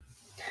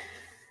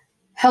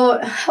Hello,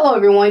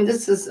 everyone.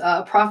 This is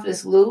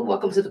Prophetess Lou.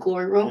 Welcome to the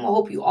Glory Room. I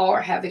hope you all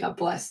are having a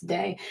blessed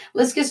day.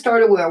 Let's get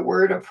started with a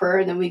word of prayer,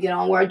 and then we get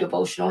on with our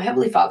devotional.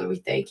 Heavenly Father, we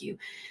thank you.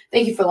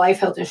 Thank you for life,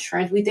 health, and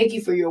strength. We thank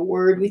you for your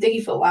word. We thank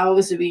you for allowing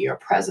us to be in your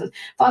presence.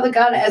 Father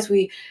God, as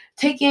we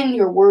take in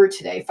your word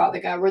today, Father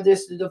God, whether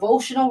it's the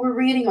devotional we're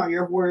reading or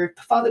your word,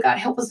 Father God,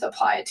 help us to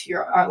apply it to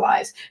our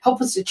lives.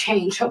 Help us to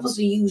change. Help us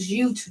to use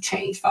you to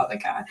change, Father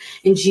God.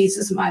 In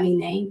Jesus' mighty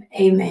name,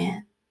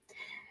 amen.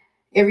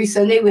 Every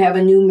Sunday we have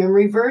a new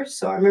memory verse.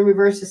 So our memory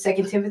verse is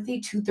 2 Timothy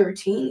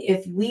 2:13.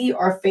 If we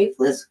are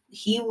faithless,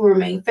 he will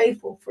remain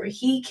faithful, for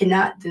he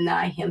cannot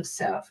deny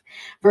himself.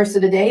 Verse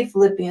of the day,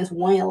 Philippians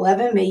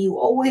 1:11. May you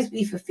always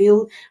be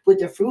fulfilled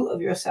with the fruit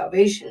of your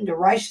salvation, the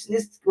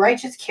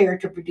righteous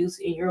character produced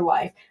in your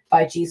life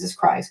by Jesus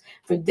Christ.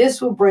 For this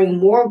will bring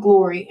more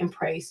glory and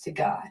praise to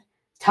God.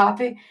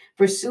 Topic: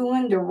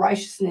 pursuing the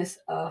righteousness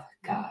of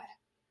God.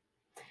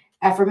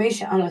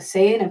 Affirmation, I'm going to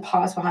say it and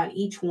pause behind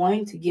each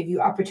one to give you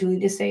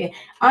opportunity to say it.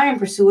 I am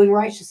pursuing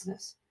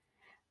righteousness.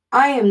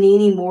 I am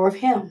needing more of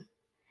him.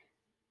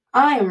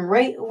 I am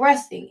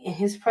resting in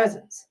his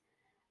presence.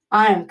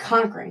 I am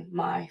conquering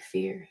my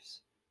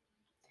fears.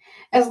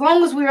 As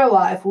long as we are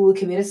alive, we will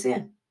commit a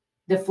sin.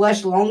 The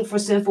flesh longs for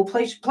sinful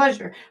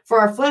pleasure, for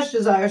our flesh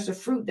desires the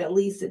fruit that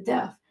leads to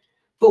death.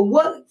 But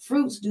what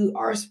fruits do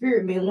our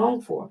spirit men long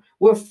for?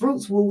 What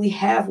fruits will we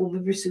have when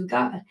we pursue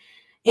God?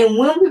 And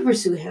when we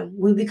pursue him,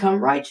 we become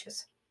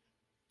righteous.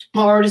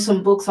 I ordered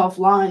some books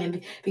offline,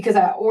 and because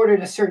I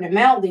ordered a certain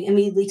amount, they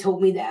immediately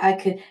told me that I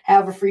could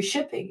have a free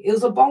shipping. It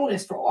was a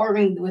bonus for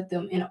ordering with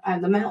them in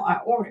the amount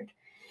I ordered.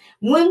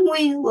 When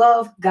we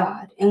love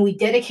God and we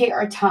dedicate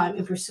our time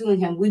in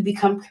pursuing him, we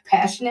become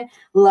compassionate,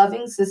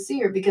 loving,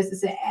 sincere, because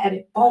it's an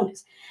added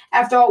bonus.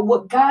 After all,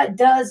 what God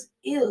does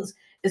is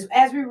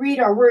as we read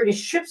our word, he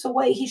strips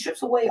away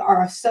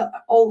our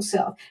old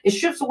self. It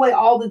strips away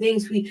all the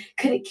things we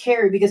couldn't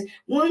carry, because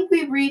when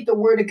we read the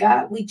word of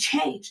God, we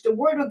change. The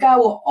word of God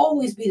will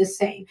always be the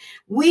same.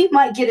 We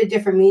might get a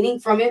different meaning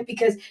from it,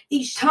 because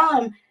each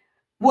time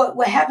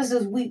what happens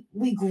is we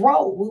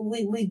grow.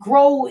 We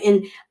grow,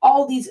 and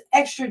all these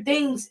extra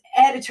things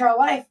added to our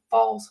life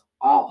falls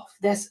off.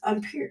 That's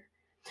impure.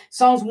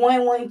 Psalms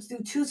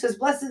 1:1-2 says,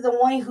 blessed is the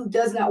one who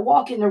does not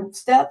walk in the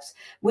steps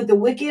with the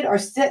wicked, or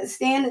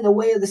stand in the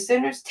way of the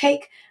sinners,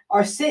 take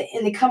or sit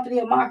in the company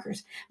of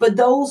mockers, but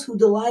those who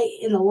delight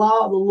in the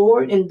law of the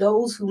Lord, and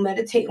those who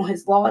meditate on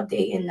his law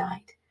day and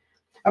night.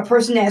 A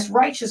person that's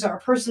righteous, or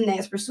a person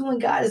that's pursuing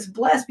God, is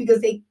blessed,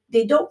 because they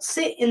don't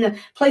sit in the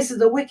places of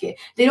the wicked.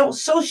 They don't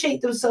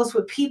associate themselves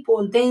with people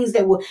and things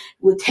that will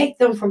take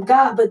them from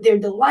God, but their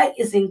delight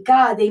is in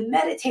God. They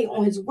meditate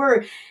on his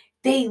word.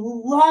 They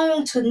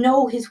long to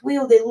know his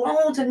will. They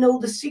long to know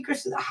the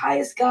secrets of the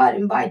highest God.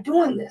 And by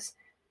doing this,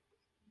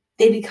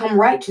 they become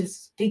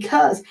righteous,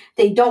 because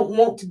they don't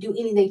want to do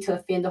anything to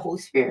offend the Holy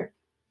Spirit.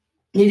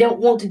 They don't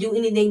want to do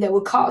anything that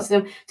would cause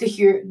them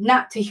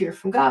not to hear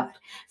from God.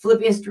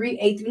 Philippians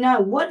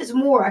 3:8-9. What is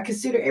more, I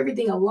consider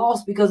everything a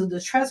loss because of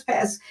the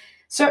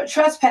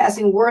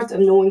trespassing worth of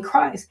knowing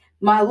Christ,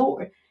 my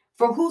Lord,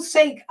 for whose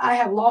sake I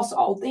have lost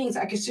all things.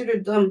 I consider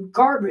them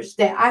garbage,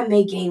 that I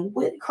may gain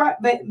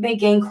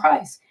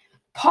Christ.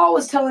 Paul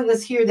is telling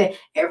us here that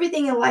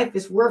everything in life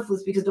is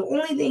worthless, because the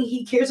only thing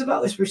he cares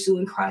about is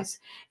pursuing Christ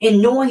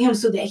and knowing him,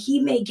 so that he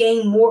may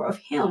gain more of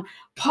him.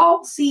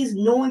 Paul sees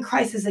knowing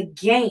Christ as a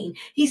gain.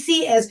 He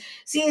see it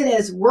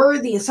as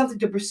worthy and something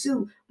to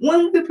pursue.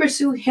 When we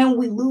pursue him,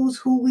 we lose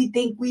who we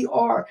think we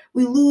are.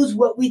 We lose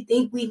what we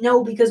think we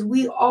know, because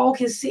we all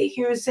can sit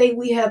here and say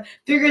we have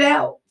figured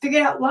out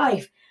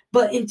life.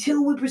 But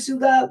until we pursue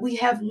God, we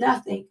have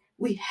nothing.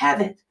 We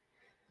haven't.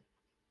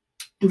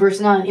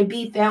 Verse 9, and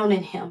be found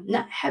in him,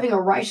 not having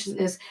a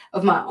righteousness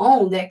of my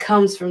own that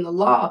comes from the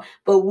law,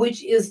 but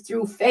which is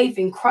through faith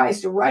in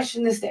Christ, the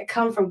righteousness that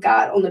comes from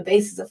God on the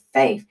basis of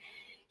faith.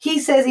 He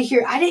says it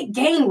here, I didn't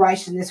gain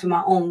righteousness from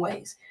my own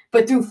ways,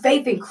 but through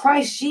faith in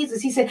Christ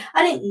Jesus. He said,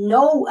 I didn't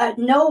know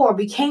or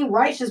became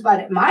righteous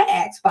by my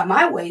acts, by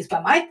my ways,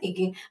 by my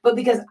thinking, but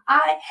because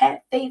I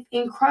had faith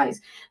in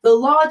Christ. The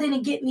law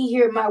didn't get me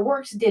here, my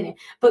works didn't,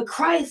 but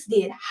Christ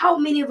did. How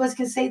many of us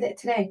can say that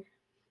today?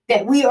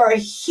 That we are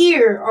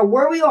here, or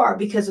where we are,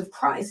 because of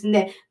Christ,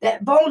 and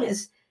that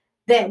bonus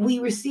that we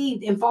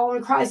received in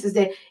following Christ is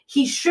that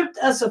he stripped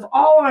us of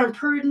all our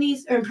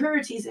impurities and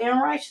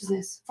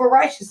unrighteousness for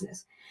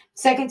righteousness.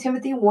 2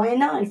 Timothy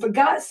 1:9. For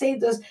God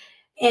saved us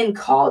and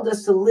called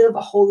us to live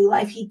a holy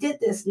life. He did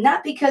this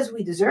not because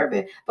we deserve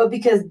it, but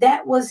because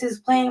that was his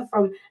plan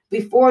from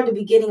before the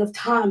beginning of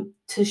time,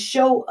 to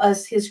show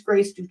us his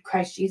grace through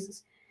Christ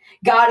Jesus.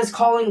 God is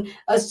calling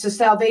us to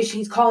salvation.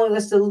 He's calling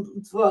us to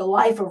a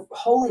life of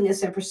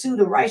holiness and pursue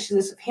the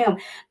righteousness of him.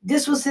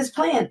 This was his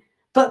plan.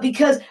 But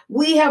because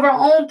we have our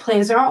own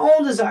plans, our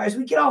own desires,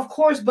 we get off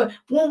course. But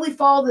when we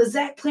follow the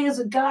exact plans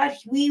of God,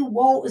 we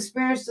won't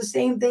experience the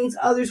same things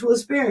others will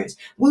experience.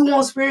 We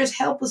won't experience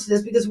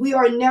helplessness, because we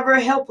are never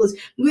helpless.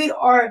 We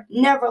are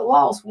never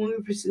lost when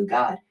we pursue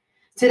God.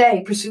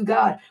 Today, pursue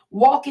God.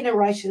 Walk in the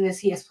righteousness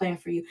he has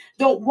planned for you.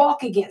 Don't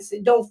walk against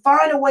it. Don't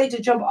find a way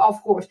to jump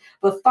off course,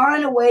 but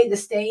find a way to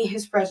stay in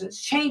his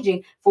presence,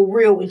 changing for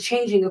real and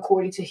changing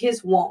according to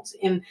his wants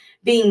and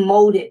being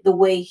molded the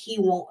way he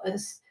wants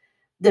us.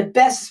 The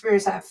best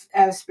experience I've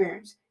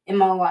experienced in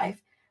my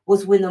life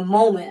was when the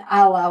moment I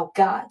allowed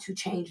God to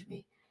change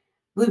me.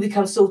 We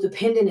become so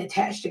dependent and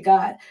attached to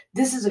God.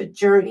 This is a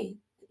journey,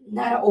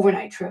 not an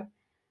overnight trip.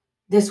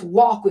 This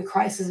walk with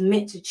Christ is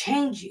meant to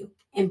change you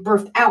and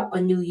birth out a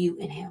new you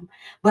in him.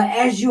 But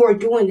as you are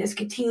doing this,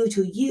 continue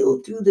to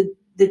yield through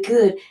the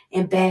good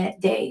and bad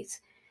days.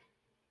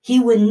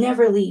 He would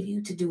never leave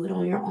you to do it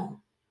on your own.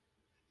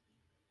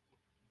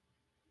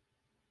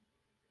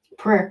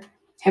 Prayer.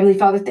 Heavenly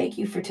Father, thank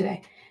you for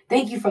today.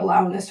 Thank you for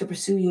allowing us to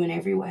pursue you in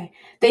every way.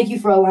 Thank you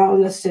for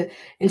allowing us to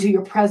into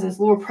your presence.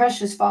 Lord,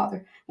 precious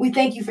Father, we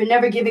thank you for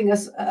never giving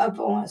us up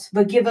on us,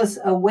 but give us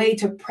a way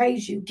to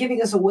praise you,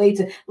 giving us a way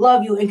to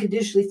love you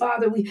unconditionally.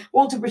 Father, we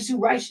want to pursue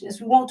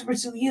righteousness. We want to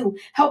pursue you.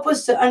 Help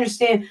us to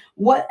understand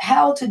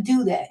how to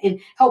do that and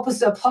help us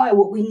to apply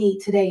what we need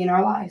today in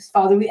our lives.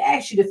 Father, we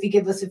ask you to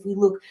forgive us if we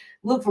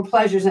look for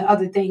pleasures in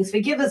other things.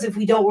 Forgive us if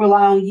we don't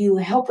rely on you,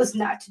 and help us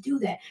not to do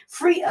that.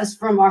 Free us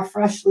from our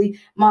fleshly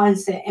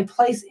mindset and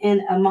place in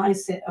a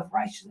mindset of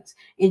righteousness.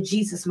 In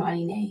Jesus'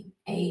 mighty name,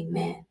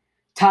 amen.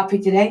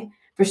 Topic today,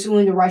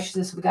 pursuing the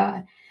righteousness of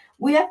God.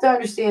 We have to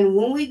understand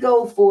when we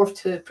go forth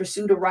to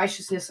pursue the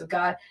righteousness of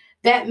God,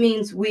 that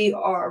means we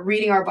are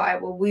reading our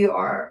Bible. We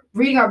are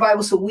reading our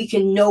Bible so we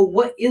can know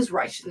what is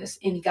righteousness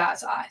in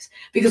God's eyes.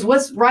 Because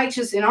what's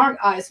righteous in our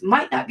eyes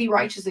might not be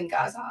righteous in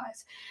God's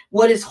eyes.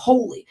 What is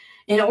holy?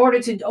 In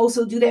order to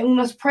also do that, we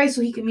must pray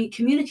so he can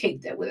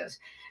communicate that with us.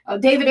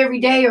 David every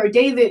day, or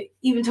David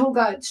even told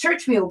God,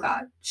 search me, oh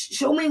God.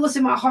 Show me what's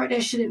in my heart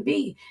that shouldn't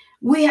be.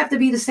 We have to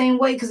be the same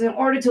way, because in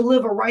order to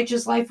live a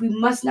righteous life, we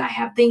must not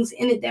have things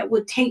in it that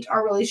would taint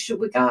our relationship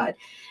with God.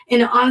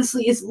 And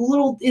honestly, it's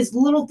little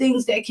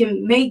things that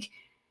can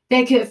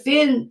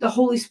offend the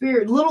Holy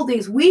Spirit. Little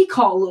things we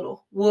call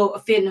little will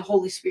offend the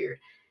Holy Spirit,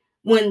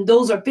 when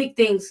those are big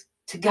things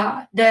to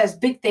God. That is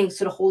big things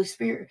to the Holy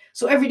Spirit.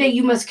 So every day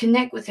you must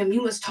connect with him.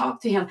 You must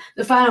talk to him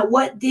to find out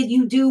what did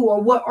you do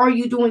or what are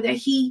you doing that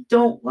he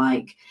don't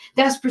like.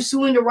 That's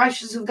pursuing the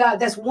righteousness of God.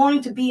 That's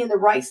wanting to be in the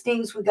right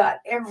things with God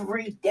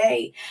every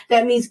day.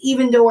 That means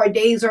even though our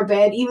days are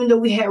bad, even though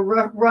we had a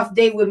rough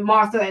day with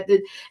Martha at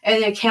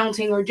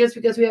accounting, or just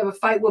because we have a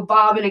fight with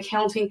Bob in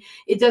accounting,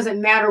 it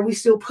doesn't matter. We're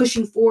still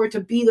pushing forward to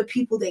be the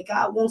people that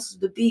God wants us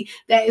to be.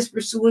 That is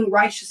pursuing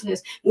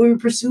righteousness. When we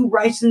pursue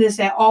righteousness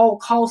at all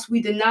costs,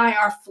 we deny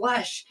our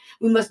flesh.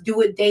 We must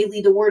do it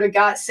daily. The word of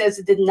God says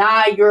to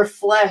deny your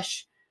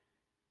flesh.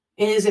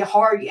 And is it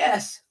hard?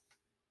 Yes.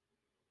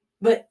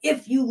 But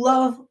if you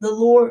love the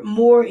Lord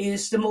more,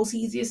 it's the most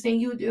easiest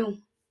thing you do.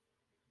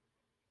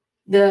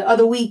 The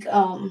other week,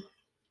 the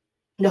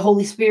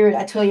Holy Spirit,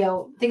 I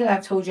think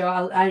I've told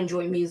y'all I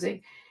enjoy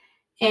music.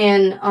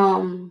 And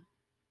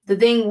the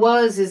thing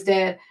is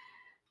that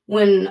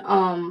when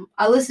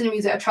I listen to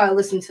music, I try to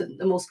listen to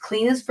the most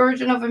cleanest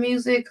version of a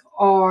music,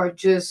 or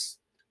just,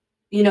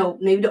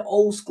 maybe the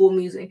old school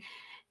music.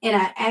 And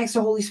I asked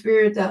the Holy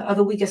Spirit the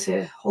other week, I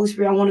said, Holy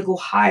Spirit, I want to go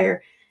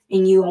higher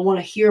in you. I want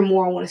to hear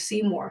more. I want to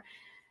see more.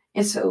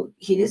 And so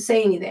he didn't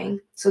say anything.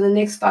 So the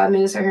next 5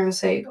 minutes, I heard him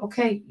say,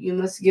 okay, you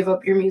must give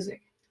up your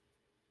music.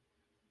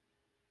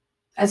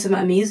 I said,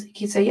 my music?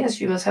 He said, yes,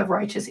 you must have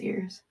righteous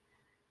ears.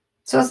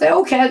 So I said,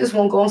 okay, I just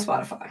won't go on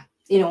Spotify,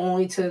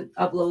 only to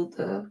upload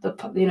the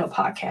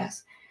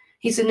podcast.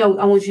 He said, no,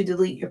 I want you to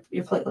delete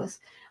your playlist.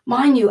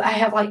 Mind you, I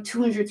have like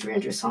 200,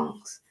 300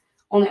 songs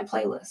on that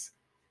playlist.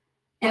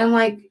 And I'm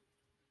like,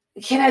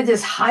 can I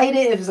just hide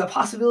it if it's a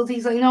possibility?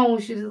 He's like, no, I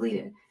want you to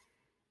delete it.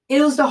 It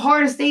was the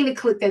hardest thing to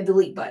click that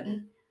delete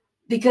button,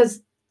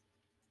 because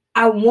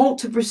I want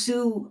to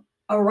pursue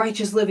a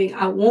righteous living.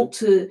 I want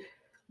to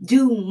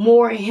do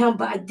more in him,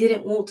 but I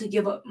didn't want to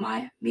give up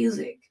my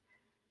music,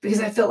 because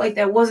I felt like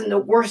that wasn't the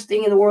worst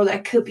thing in the world I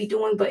could be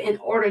doing. But in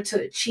order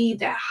to achieve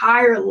that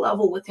higher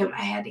level with him,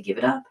 I had to give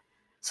it up.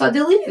 So I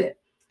deleted it.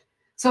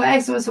 So I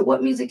asked him, I said,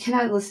 what music can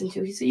I listen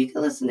to? He said, you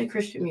can listen to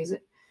Christian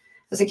music.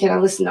 I said, can I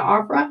listen to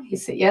opera? He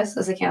said, yes.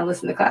 I said, can I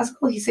listen to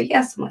classical? He said,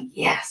 yes. I'm like,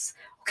 yes.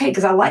 Okay,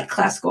 because I like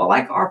classical. I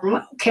like opera. I'm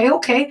like,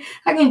 okay,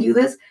 I can do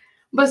this.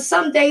 But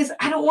some days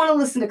I don't want to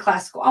listen to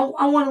classical.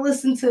 I want to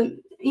listen to,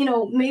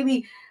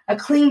 maybe a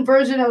clean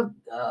version of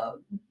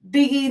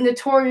Biggie,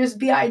 Notorious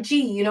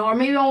B.I.G., or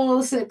maybe I want to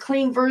listen to a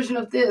clean version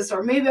of this,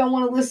 or maybe I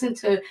want to listen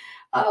to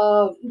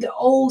the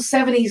old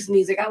 70s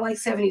music. I like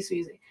 70s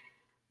music.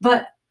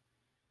 But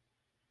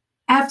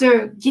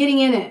after getting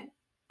in it,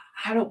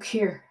 I don't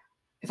care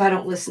if I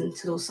don't listen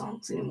to those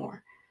songs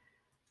anymore.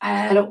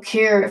 I don't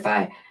care if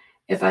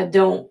I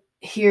don't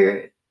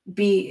hear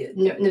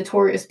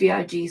Notorious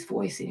B.I.G.'s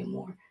voice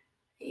anymore.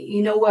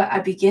 You know what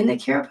I begin to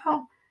care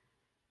about?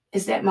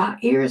 Is that my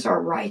ears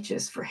are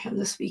righteous for him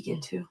to speak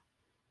into,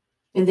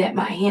 and that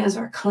my hands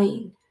are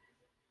clean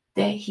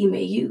that he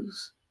may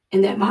use,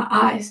 and that my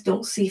eyes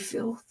don't see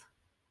filth.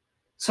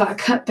 So I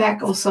cut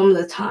back on some of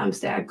the times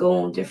that I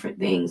go on different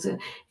things. And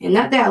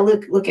not that I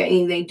look at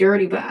anything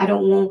dirty, but I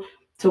don't want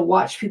to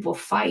watch people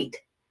fight.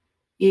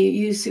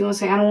 You see what I'm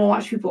saying? I don't want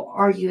to watch people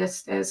argue.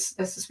 That's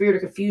the spirit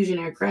of confusion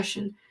and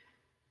aggression.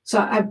 So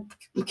I'm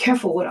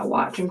careful what I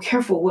watch. I'm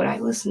careful what I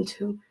listen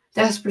to.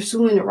 That's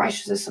pursuing the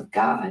righteousness of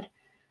God.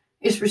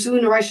 It's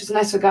pursuing the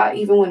righteousness of God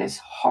even when it's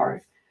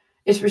hard.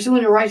 It's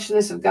pursuing the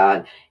righteousness of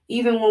God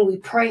even when we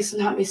pray.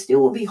 Sometimes it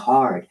still will be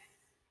hard.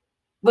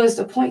 But it's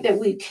the point that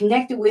we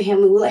connected with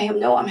him and we let him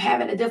know I'm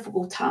having a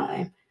difficult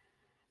time.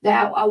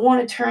 That I want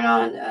to turn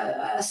on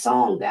a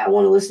song that I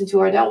want to listen to,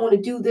 or that I want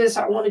to do this,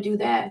 or I want to do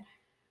that.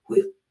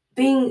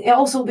 Being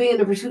in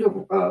the pursuit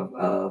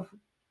of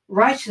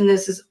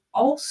righteousness is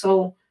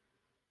also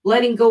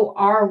letting go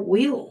our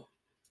will.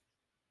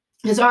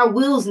 Because our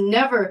will's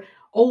never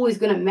always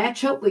going to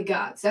match up with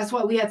God's. That's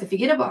why we have to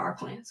forget about our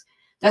plans.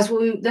 That's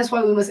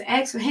why we must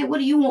ask him, hey, what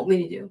do you want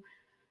me to do?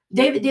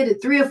 David did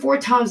it 3 or 4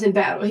 times in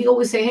battle. He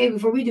always say, hey,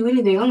 before we do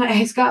anything, I'm going to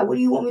ask God, what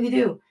do you want me to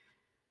do?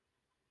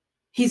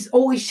 He's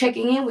always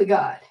checking in with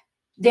God.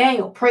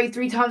 Daniel prayed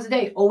 3 times a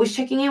day, always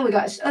checking in with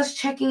God. It's us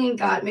checking in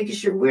God, making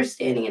sure we're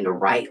standing in the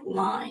right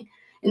line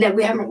and that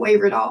we haven't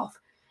wavered off.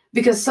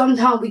 Because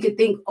sometimes we could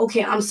think,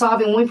 okay, I'm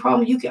solving one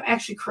problem. You can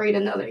actually create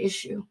another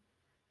issue.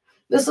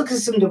 Let's look at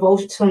some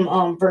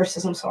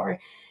verses. I'm sorry.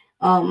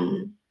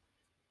 I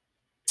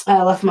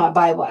left my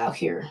Bible out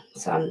here,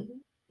 so I'm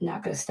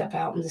not going to step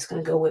out. I'm just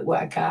going to go with what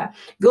I got.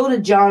 Go to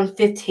John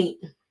 15.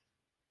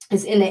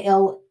 It's in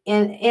the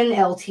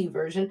NLT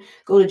version.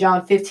 Go to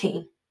John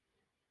 15.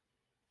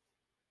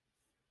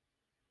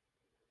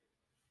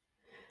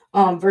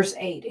 Verse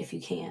 8, if you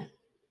can.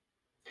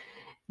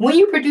 When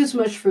you produce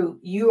much fruit,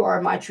 you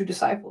are my true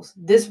disciples.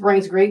 This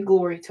brings great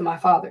glory to my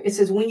Father. It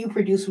says, when you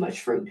produce much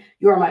fruit,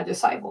 you are my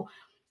disciple.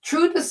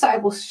 True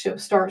discipleship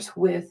starts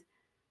with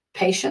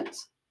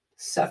patience,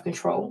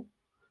 self-control.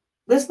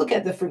 Let's look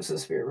at the fruits of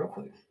the Spirit real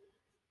quick.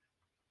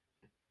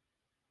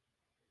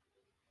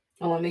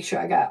 I want to make sure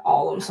I got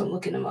all of them, so I'm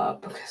looking them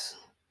up. Because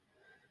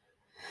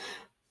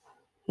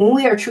when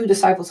we are true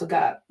disciples of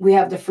God, we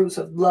have the fruits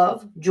of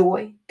love,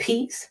 joy,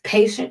 peace,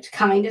 patience,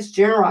 kindness,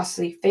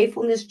 generosity,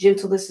 faithfulness,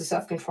 gentleness, and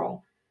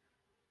self-control.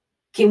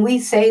 Can we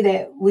say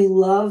that we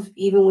love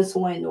even when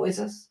someone annoys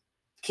us?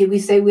 Can we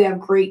say we have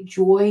great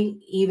joy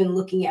even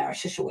looking at our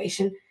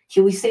situation?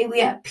 Can we say we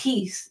have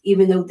peace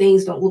even though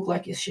things don't look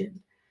like it should?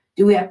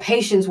 Do we have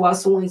patience while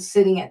someone's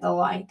sitting at the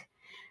light?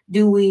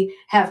 Do we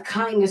have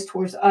kindness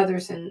towards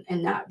others and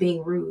not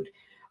being rude?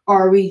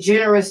 Are we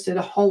generous to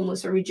the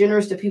homeless? Are we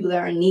generous to people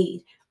that are in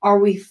need? Are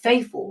we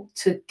faithful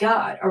to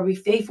God? Are we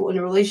faithful in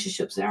the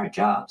relationships and our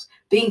jobs?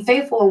 Being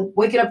faithful and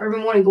waking up every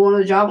morning, going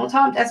to the job on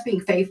time, that's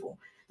being faithful.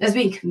 That's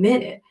being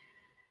committed.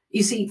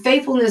 You see,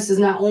 faithfulness is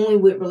not only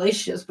with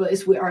relationships, but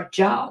it's with our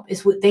job.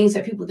 It's with things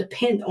that people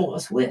depend on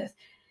us with.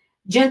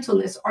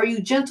 Gentleness. Are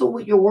you gentle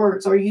with your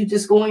words? Are you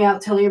just going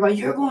out telling everybody,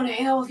 you're going to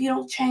hell if you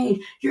don't change?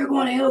 You're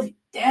going to hell.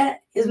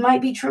 That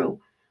might be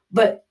true.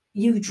 But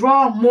you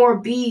draw more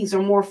bees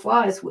or more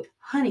flies with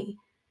honey.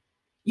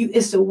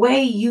 It's the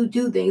way you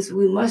do things.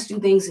 We must do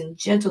things in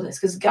gentleness.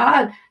 Because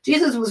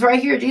Jesus was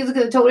right here. Jesus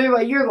could have told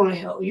everybody, you're going to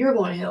hell. You're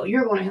going to hell.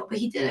 You're going to hell. But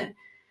he didn't.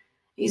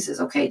 He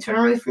says, okay, turn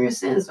away from your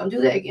sins. Don't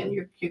do that again.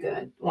 You're going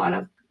to wind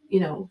up,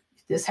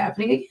 this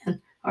happening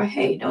again. Or,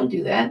 hey, don't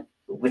do that.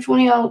 Which one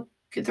of y'all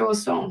could throw a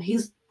stone?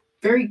 He's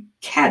very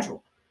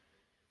casual.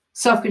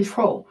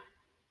 Self-control.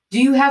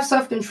 Do you have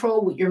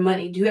self-control with your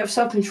money? Do you have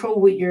self-control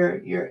with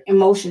your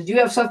emotions? Do you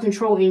have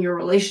self-control in your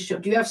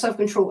relationship? Do you have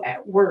self-control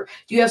at work?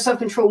 Do you have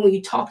self-control when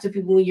you talk to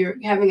people, when you're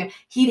having a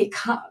heated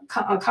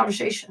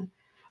conversation?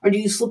 Or do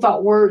you slip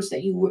out words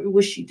that you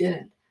wish you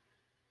didn't?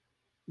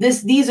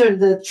 These are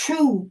the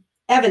true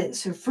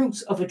evidence and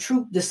fruits of a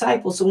true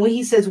disciple. So when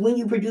he says, when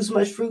you produce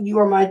much fruit, you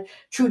are my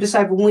true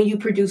disciple. When you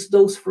produce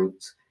those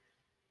fruits,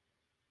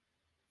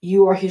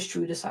 you are his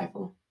true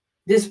disciple.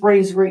 This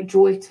brings great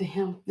joy to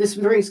him. This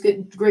brings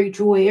great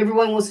joy.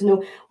 Everyone wants to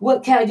know,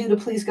 what can I do to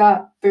please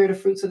God? Bear the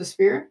fruits of the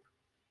Spirit.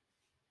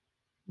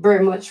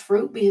 Bear much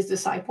fruit. Be his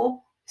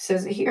disciple. It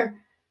says it here.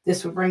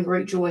 This will bring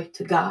great joy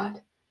to God.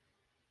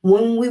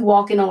 When we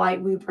walk in the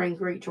light, we bring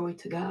great joy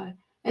to God.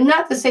 And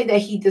not to say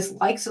that he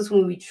dislikes us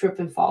when we trip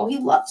and fall. He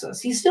loves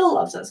us. He still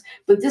loves us.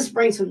 But this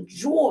brings him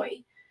joy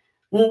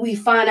when we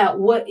find out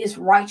what is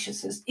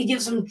righteousness. It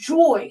gives him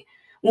joy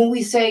when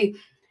we say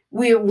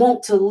we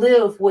want to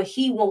live what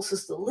he wants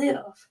us to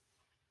live.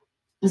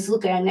 Let's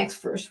look at our next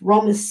verse,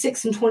 Romans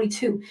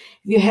 6:22. If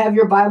you have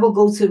your Bible,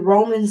 go to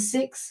Romans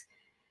 6.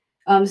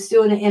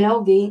 Still in the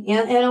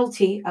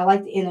NLT. I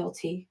like the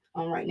NLT.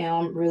 Right now,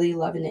 I'm really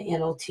loving the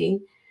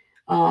NLT.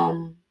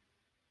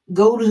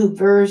 Go to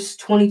verse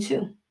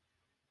 22.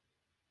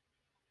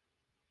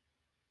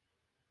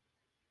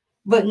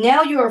 But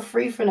now you are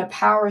free from the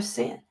power of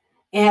sin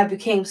and have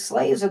become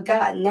slaves of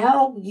God.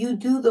 Now you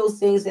do those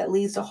things that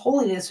leads to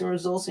holiness and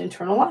results in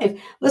eternal life.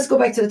 Let's go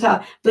back to the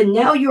top. But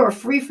now you are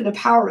free from the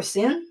power of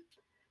sin.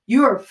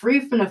 You are free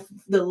from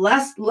the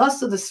lust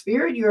of the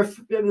spirit. You're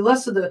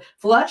lust of the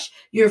flesh.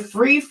 You're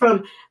free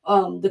from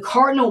the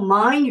carnal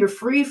mind. You're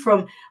free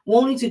from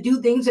wanting to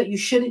do things that you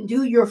shouldn't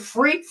do. You're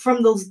free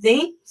from those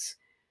things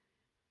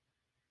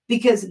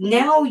because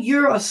now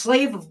you're a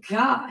slave of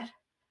God.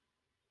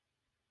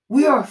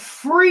 We are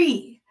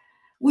free.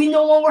 We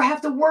no longer have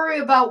to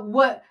worry about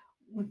what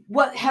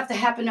have to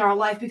happen in our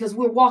life because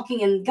we're walking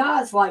in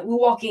God's light. We're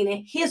walking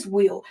in his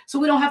will. So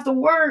we don't have to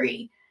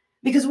worry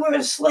because we're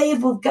a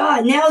slave of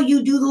God. Now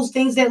you do those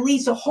things that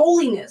leads to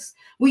holiness.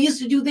 We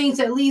used to do things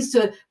that leads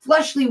to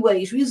fleshly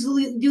ways. We used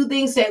to do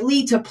things that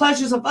lead to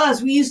pleasures of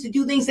us. We used to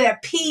do things that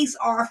appease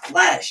our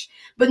flesh.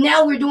 But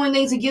now we're doing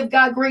things that give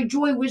God great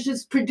joy, which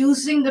is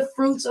producing the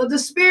fruits of the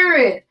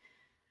Spirit.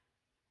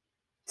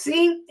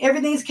 See,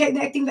 everything's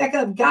connecting back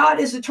up. God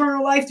is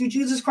eternal life through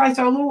Jesus Christ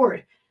our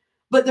Lord.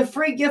 But the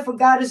free gift of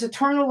God is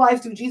eternal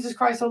life through Jesus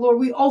Christ our Lord.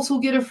 We also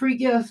get a free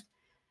gift.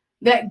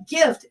 That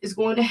gift is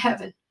going to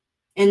heaven.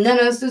 And none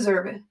of us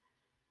deserve it.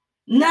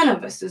 None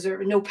of us deserve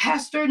it. No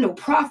pastor, no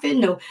prophet,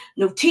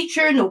 no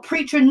teacher, no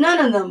preacher.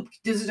 None of them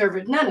deserve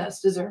it. None of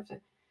us deserve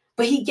it.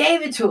 But he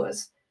gave it to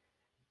us.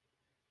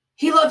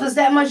 He loved us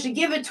that much to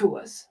give it to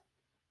us.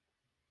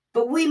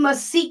 But we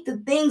must seek the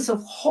things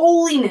of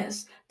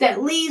holiness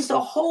that leads to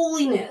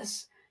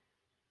holiness.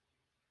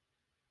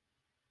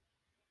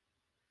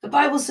 The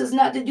Bible says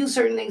not to do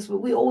certain things, but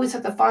we always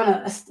have to find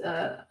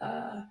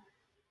a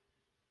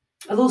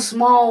little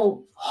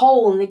small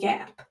hole in the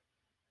gap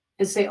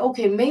and say,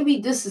 okay, maybe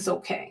this is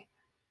okay.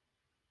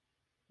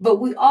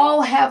 But we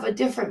all have a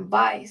different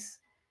vice.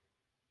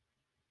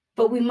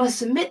 But we must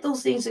submit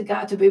those things to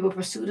God to be able to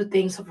pursue the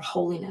things of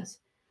holiness.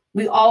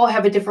 We all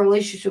have a different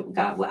relationship with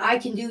God. What I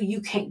can do,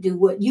 you can't do.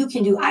 What you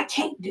can do, I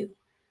can't do.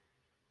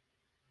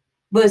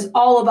 But it's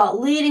all about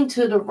leading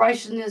to the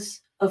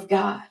righteousness of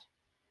God.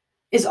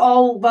 It's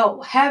all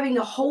about having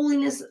the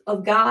holiness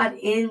of God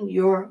in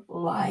your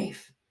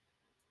life.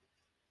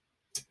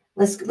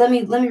 Let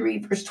me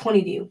read verse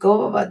 20 to you.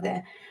 Go about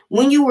that.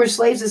 When you were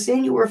slaves of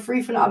sin, you were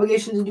free from the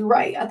obligation to do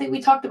right. I think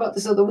we talked about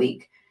this other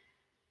week.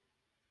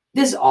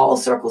 This all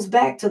circles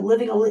back to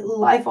living a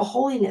life of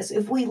holiness.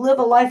 If we live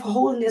a life of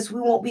holiness, we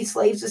won't be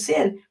slaves of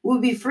sin. We'll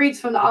be freed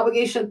from the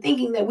obligation of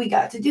thinking that we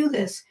got to do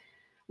this.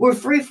 We're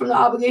free from the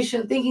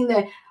obligation of thinking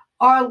that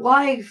our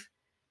life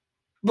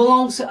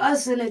belongs to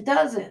us and it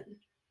doesn't.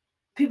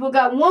 People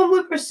got when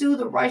we pursue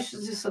the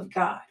righteousness of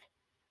God,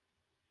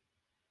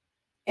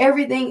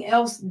 everything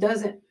else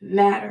doesn't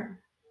matter.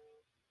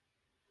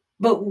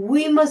 But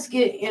we must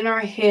get in our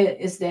head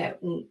is that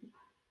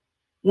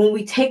when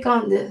we take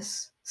on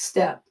this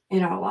step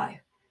in our life,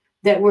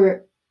 that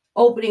we're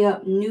opening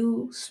up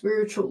new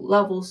spiritual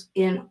levels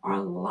in our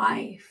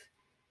life.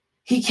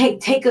 He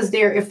can't take us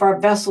there if our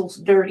vessel's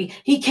dirty.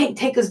 He can't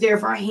take us there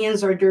if our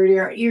hands are dirty,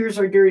 our ears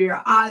are dirty,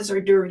 our eyes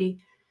are dirty.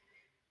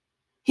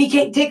 He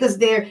can't take us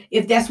there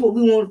if that's what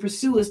we want to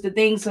pursue is the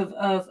things of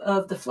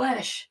the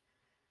flesh.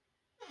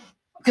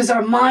 Because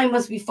our mind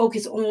must be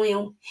focused only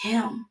on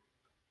him.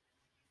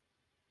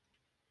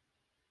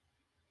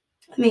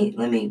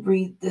 Let me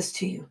read this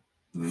to you.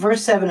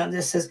 Verse 7 of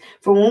this says,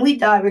 for when we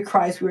died with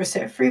Christ, we were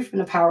set free from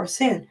the power of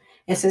sin.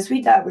 And since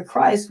we died with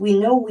Christ, we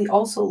know we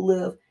also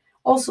live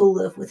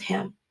with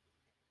him.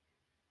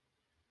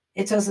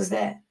 It tells us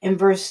that in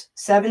verse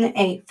 7 and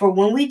 8, for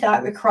when we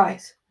died with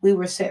Christ, we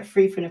were set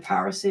free from the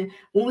power of sin.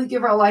 When we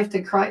give our life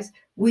to Christ,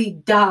 we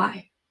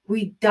die.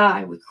 We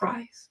die with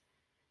Christ.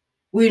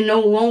 We're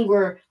no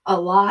longer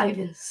alive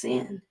in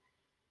sin.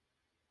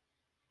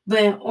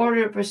 But in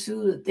order to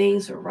pursue the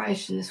things of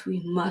righteousness,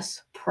 we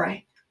must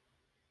pray.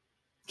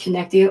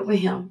 Connecting up with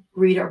him,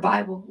 read our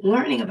Bible,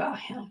 learning about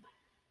him.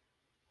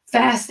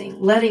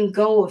 Fasting, letting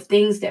go of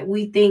things that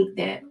we think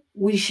that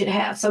we should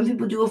have. Some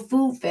people do a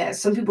food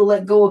fast. Some people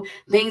let go of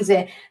things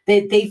that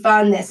they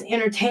find that's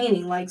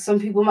entertaining. Like some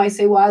people might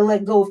say, well, I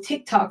let go of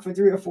TikTok for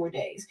 3 or 4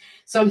 days.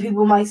 Some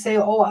people might say,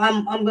 oh,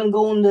 I'm going to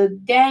go on the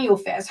Daniel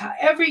fast.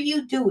 However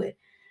you do it,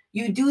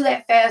 you do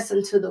that fast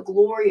unto the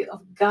glory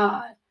of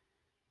God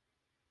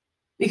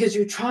because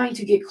you're trying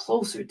to get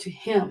closer to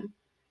him.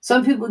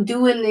 Some people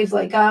do it and they're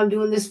like, God, I'm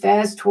doing this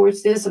fast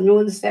towards this. I'm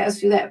doing this fast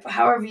to that. But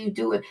however you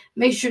do it,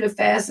 make sure the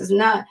fast is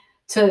not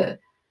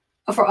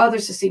for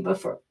others to see,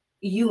 but for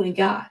you and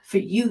God, for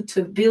you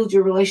to build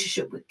your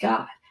relationship with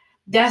God.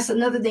 That's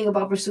another thing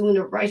about pursuing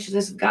the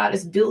righteousness of God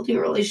is building a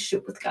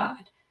relationship with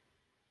God.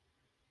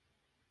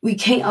 We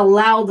can't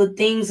allow the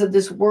things of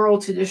this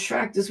world to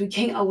distract us. We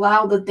can't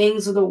allow the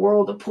things of the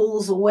world to pull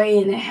us away,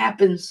 and it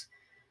happens.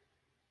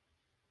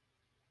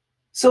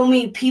 So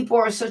many people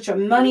are such a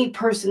money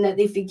person that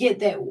they forget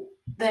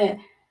that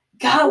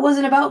God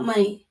wasn't about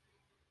money.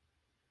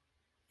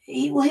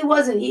 He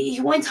wasn't.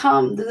 One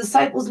time the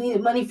disciples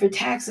needed money for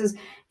taxes,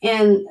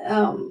 and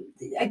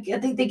I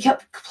think they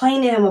kept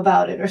complaining to him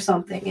about it or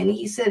something. And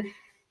he said,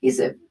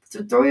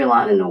 so throw your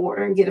line in the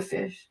water and get a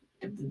fish.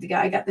 The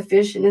guy got the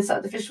fish, and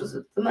inside the fish was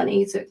the money.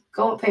 He said,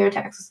 go and pay your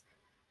taxes.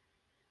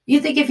 You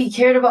think if he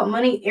cared about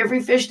money,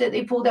 every fish that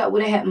they pulled out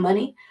would have had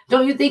money?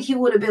 Don't you think he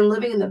would have been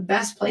living in the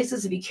best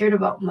places if he cared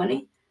about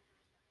money?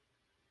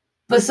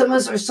 But some of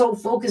us are so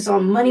focused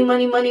on money,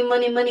 money, money,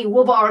 money, money.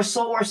 What about our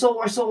soul, our soul,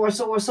 our soul, our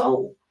soul, our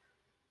soul?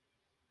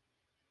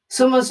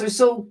 Some of us are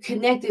so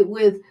connected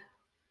with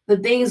the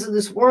things of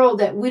this world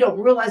that we don't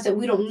realize that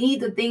we don't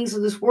need the things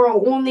of this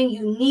world. Only thing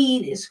you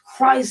need is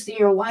Christ in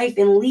your life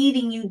and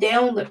leading you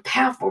down the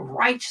path of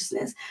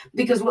righteousness.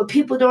 Because what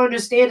people don't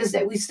understand is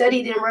that we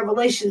studied in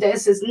Revelation that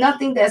it says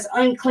nothing that's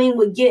unclean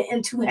would get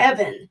into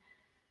heaven.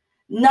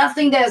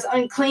 Nothing that's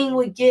unclean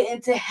would get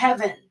into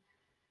heaven.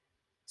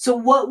 So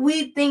what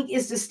we think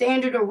is the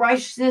standard of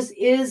righteousness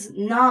is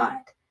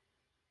not.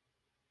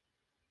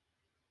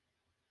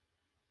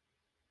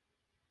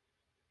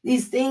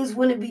 These things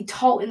wouldn't be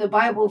taught in the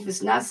Bible if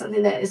it's not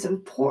something that is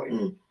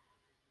important.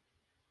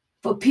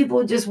 But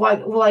people just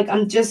like,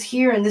 I'm just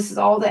here and this is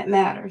all that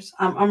matters.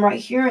 I'm right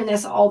here and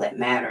that's all that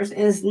matters.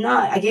 And it's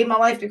not. I gave my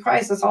life to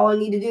Christ. That's all I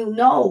need to do.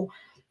 No,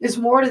 there's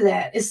more to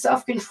that. It's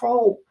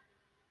self-control.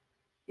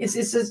 It's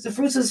the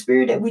fruits of the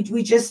Spirit that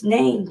we just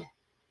named.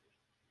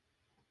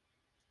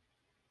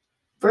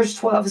 Verse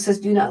 12, it says,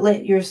 do not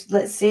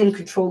let sin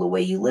control the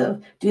way you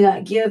live. Do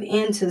not give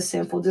in to the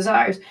sinful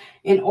desires.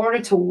 In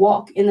order to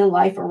walk in the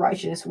life of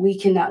righteousness, we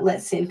cannot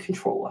let sin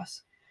control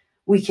us.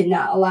 We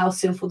cannot allow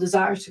sinful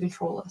desires to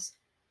control us.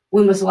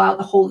 We must allow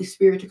the Holy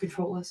Spirit to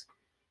control us.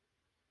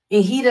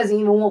 And he doesn't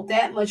even want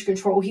that much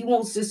control. He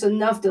wants just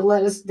enough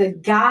to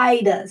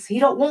guide us. He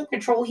don't want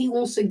control. He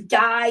wants to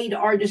guide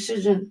our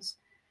decisions.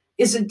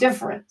 It's a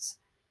difference.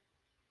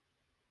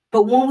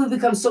 But when we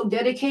become so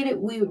dedicated,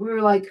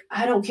 we're like,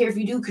 I don't care if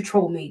you do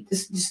control me.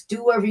 Just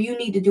do whatever you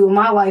need to do in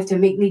my life to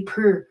make me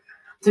pure,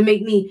 to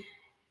make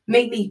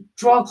me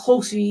draw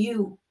closer to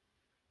you.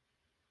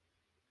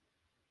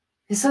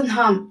 And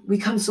sometimes we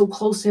come so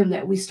close to him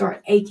that we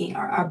start aching.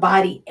 Our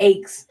body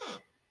aches.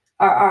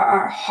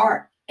 Our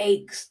heart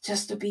aches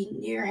just to be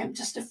near him,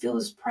 just to feel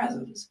his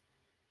presence.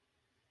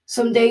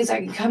 Some days I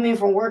can come in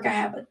from work, I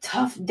have a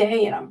tough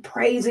day, and I'm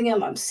praising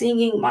him. I'm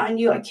singing. Mind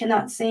you, I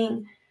cannot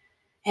sing.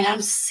 And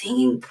I'm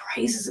singing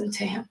praises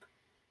unto him.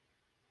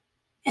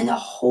 And the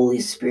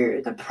Holy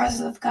Spirit, the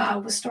presence of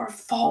God, would start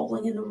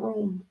falling in the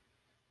room.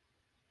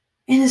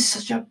 And it's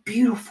such a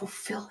beautiful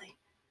feeling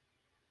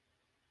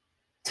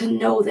to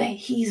know that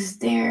he's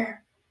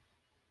there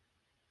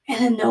and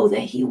to know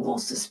that he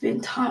wants to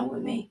spend time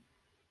with me.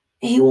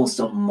 And he wants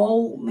to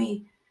mold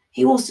me.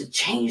 He wants to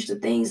change the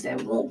things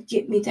that won't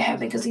get me to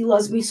heaven because he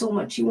loves me so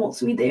much. He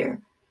wants me there.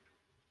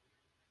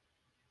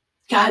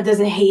 God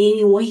doesn't hate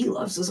anyone. He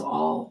loves us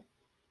all.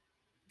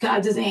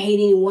 God doesn't hate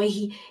anyone.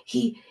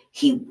 He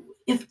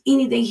if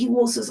anything, he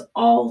wants us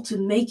all to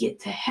make it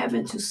to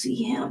heaven to see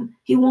him.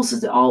 He wants us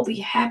to all be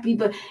happy,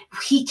 but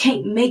he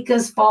can't make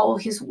us follow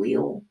his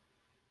will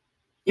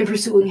in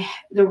pursuing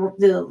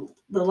the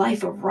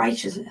life of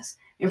righteousness,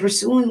 in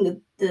pursuing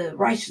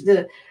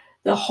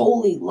the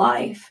holy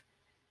life.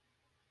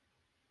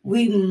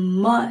 We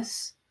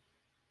must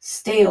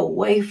stay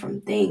away from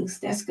things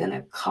that's going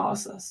to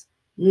cause us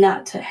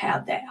not to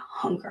have that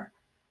hunger.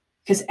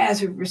 Because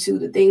as we pursue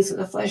the things of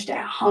the flesh,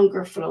 that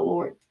hunger for the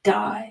Lord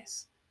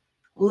dies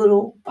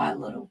little by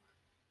little.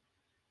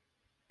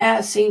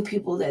 I've seen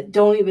people that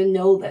don't even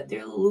know that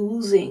they're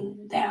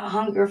losing that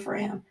hunger for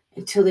him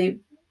until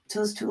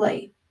it's too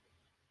late.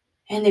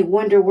 And they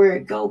wonder where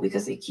it go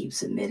because they keep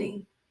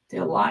submitting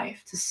their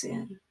life to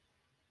sin.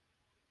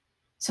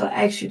 So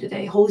I ask you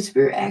today, Holy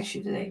Spirit asks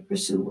you today,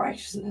 pursue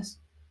righteousness.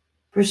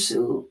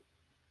 Pursue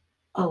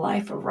a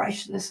life of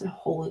righteousness and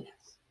holiness.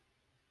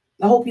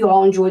 I hope you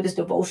all enjoyed this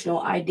devotional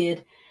I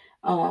did.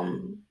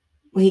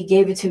 When he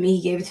gave it to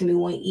me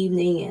one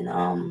evening, and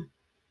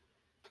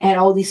I had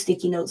all these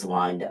sticky notes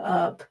lined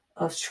up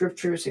of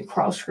scriptures and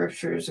cross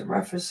scriptures and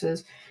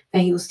references that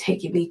he was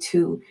taking me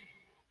to.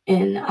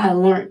 And I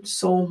learned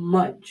so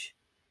much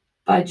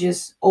by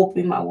just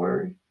opening my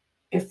word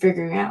and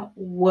figuring out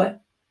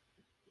what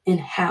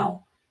and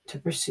how to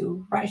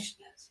pursue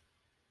righteousness.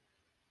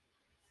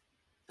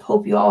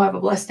 Hope you all have a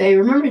blessed day.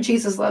 Remember,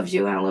 Jesus loves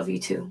you, and I love you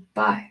too.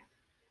 Bye.